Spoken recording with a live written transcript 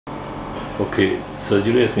Okay,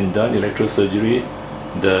 surgery has been done, electrosurgery.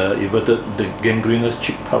 The gangrenous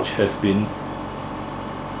cheek pouch has been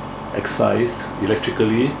excised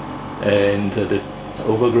electrically, and the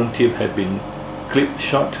overgrown tip had been clipped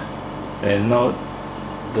short, and now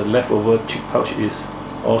the leftover cheek pouch is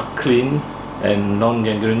all clean and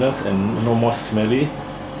non-gangrenous and no more smelly.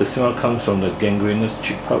 The smell comes from the gangrenous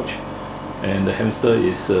cheek pouch, and the hamster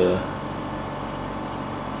is still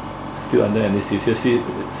under anesthesia.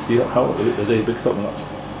 See how whether it wakes up or not.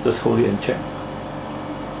 Just hold it and check.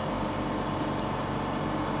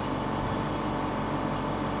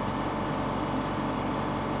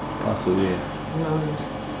 Pass away. No.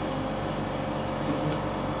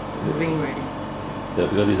 Moving already. Yeah,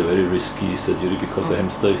 because it's a very risky surgery because the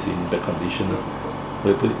hamster is in bad condition.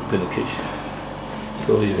 We put it in the cage.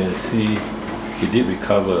 So you can see he did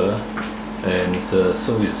recover, and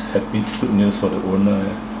so it's happy, good news for the owner.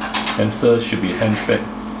 Hamster should be hand fed,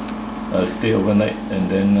 stay overnight, and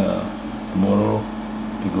then tomorrow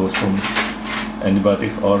he goes home.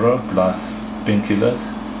 Antibiotics oral plus painkillers,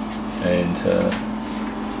 and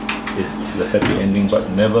it's a happy ending, but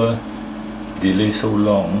never delay so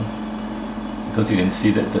long, because you can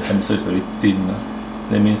see that the hamster is very thin.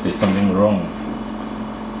 That means there's something wrong,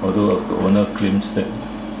 although the owner claims that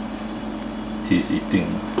he's eating.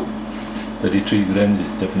 33 grams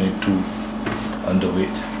is definitely too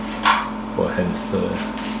underweight for a hamster.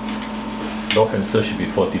 Dog hamster should be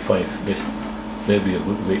 45. That'll be a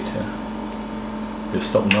good weight. They've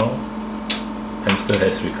stopped now. Hamster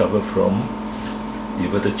has recovered from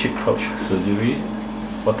the cheek pouch surgery.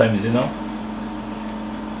 What time is it now?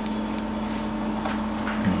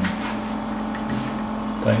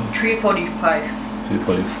 Time? 3:45.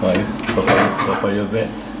 3:45. Papaya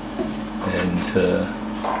vets, and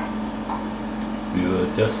we will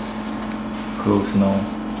just close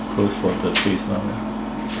for the case now.